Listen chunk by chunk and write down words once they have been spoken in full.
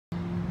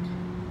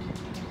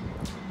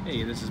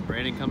Hey, this is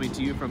Brandon coming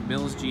to you from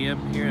Mills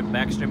GM here in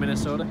Baxter,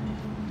 Minnesota.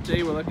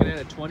 Today we're looking at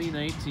a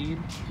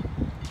 2019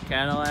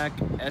 Cadillac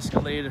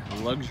Escalade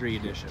Luxury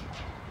Edition.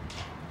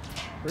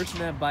 Person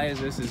that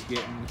buys this is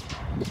getting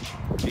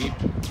the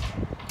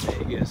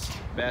biggest,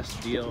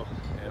 best deal.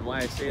 And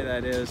why I say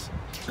that is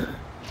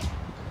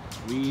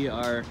we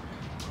are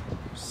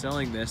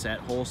selling this at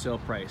wholesale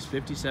price,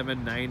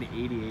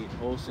 $57,988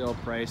 wholesale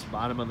price,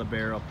 bottom of the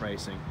barrel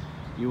pricing.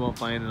 You won't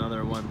find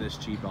another one this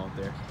cheap out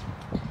there.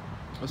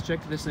 Let's check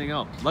this thing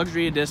out.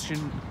 Luxury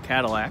Edition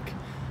Cadillac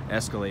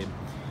Escalade.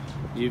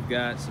 You've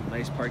got some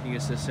nice parking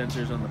assist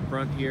sensors on the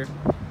front here.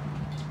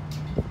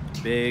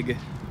 Big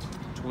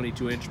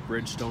 22-inch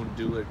Bridgestone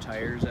Dueler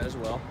tires as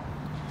well.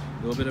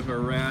 A little bit of a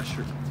rash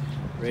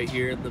right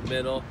here in the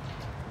middle.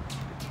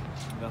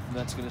 Nothing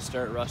that's going to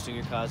start rusting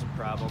or causing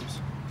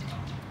problems.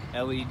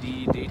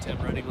 LED daytime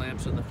running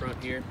lamps on the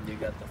front here. You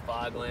got the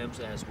fog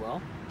lamps as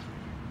well.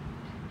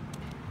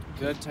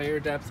 Good tire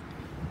depth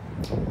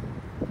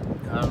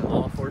on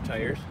all four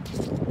tires.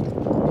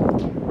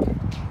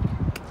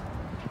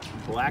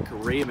 Black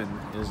Raven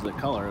is the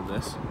color of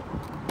this.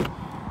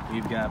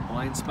 You've got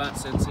blind spot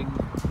sensing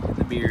in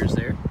the mirrors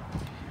there.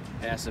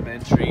 Passive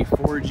entry,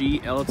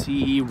 4G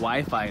LTE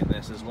Wi-Fi in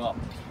this as well.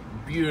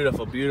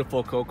 Beautiful,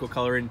 beautiful cocoa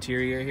color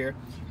interior here.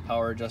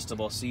 Power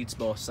adjustable seats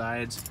both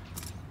sides.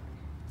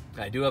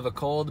 I do have a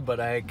cold, but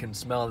I can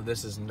smell that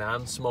this is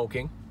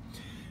non-smoking.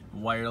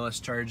 Wireless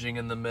charging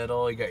in the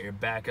middle. You got your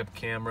backup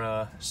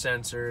camera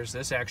sensors.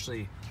 This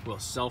actually will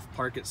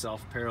self-park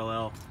itself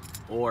parallel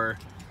or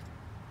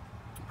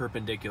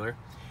perpendicular.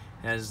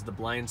 Has the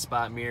blind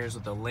spot mirrors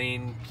with the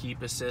lane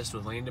keep assist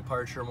with lane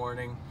departure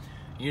warning.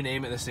 You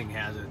name it, this thing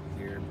has it.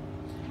 You're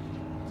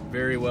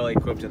very well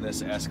equipped in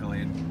this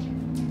Escalade.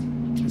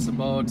 This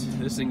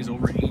thing is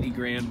over 80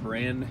 grand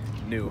brand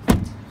new.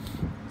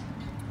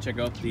 Check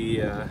out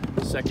the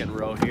second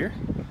row here.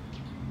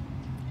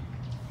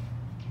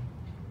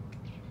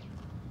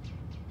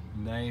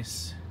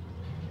 Nice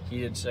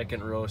heated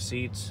second row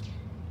seats.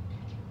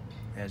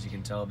 As you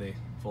can tell, they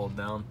fold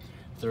down.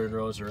 Third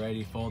row is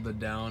already folded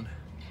down.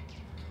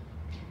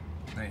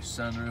 Nice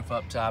sunroof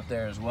up top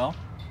there as well.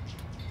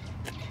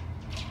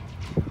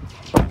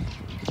 Check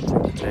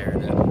the tire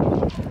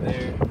depth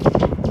there.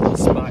 Little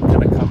spot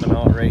kind of coming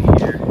out right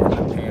here in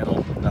the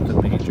panel.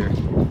 Nothing major.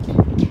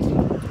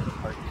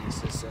 Parking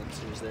assist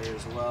sensors there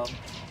as well.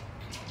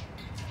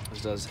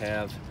 This does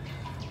have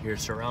your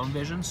surround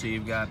vision, so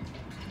you've got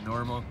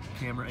normal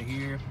camera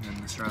here and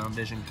the surround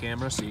vision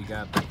camera, so you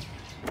got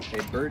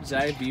a bird's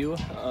eye view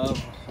of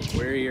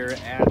where you're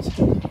at.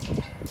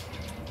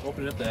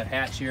 Open up the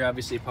hatch here,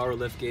 obviously power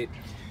lift gate.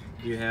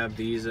 You have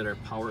these that are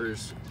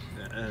powers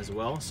as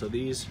well, so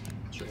these,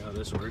 I'll show you how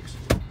this works.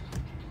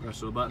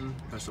 Press the button,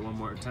 press it one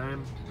more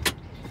time,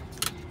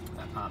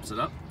 that pops it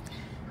up.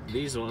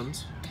 These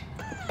ones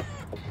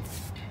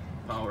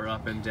power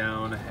up and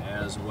down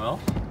as well.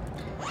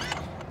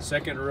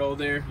 Second row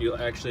there, you'll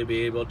actually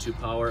be able to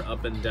power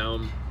up and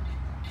down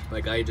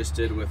like I just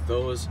did with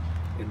those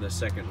in the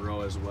second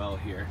row as well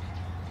here,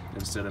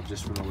 instead of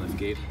just from the lift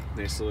gate.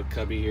 Nice little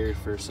cubby here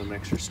for some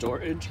extra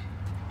storage.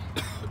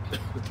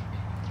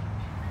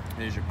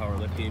 There's your power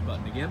lift gate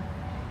button again.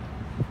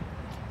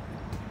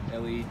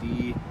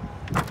 LED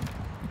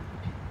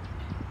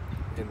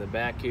in the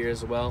back here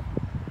as well.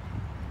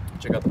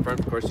 Check out the front,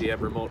 of course you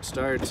have remote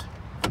start.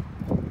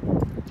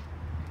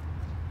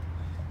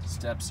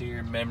 Steps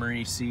here,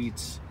 memory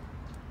seats.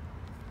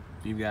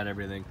 You've got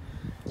everything.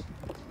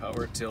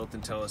 Power tilt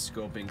and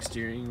telescoping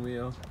steering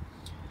wheel.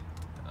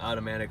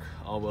 Automatic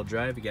all-wheel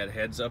drive. You got a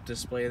heads-up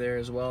display there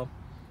as well.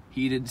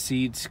 Heated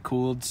seats,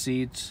 cooled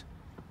seats.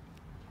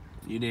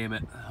 You name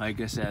it.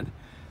 Like I said,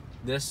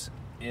 this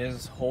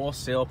is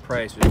wholesale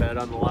price. We've had it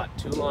on the lot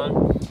too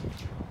long,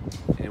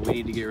 and we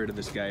need to get rid of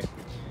this guy.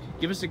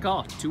 Give us a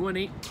call,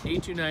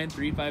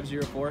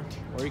 218-829-3504, or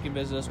you can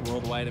visit us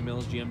worldwide at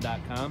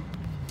millsgm.com.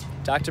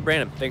 Talk to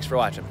Brandon. Thanks for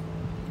watching.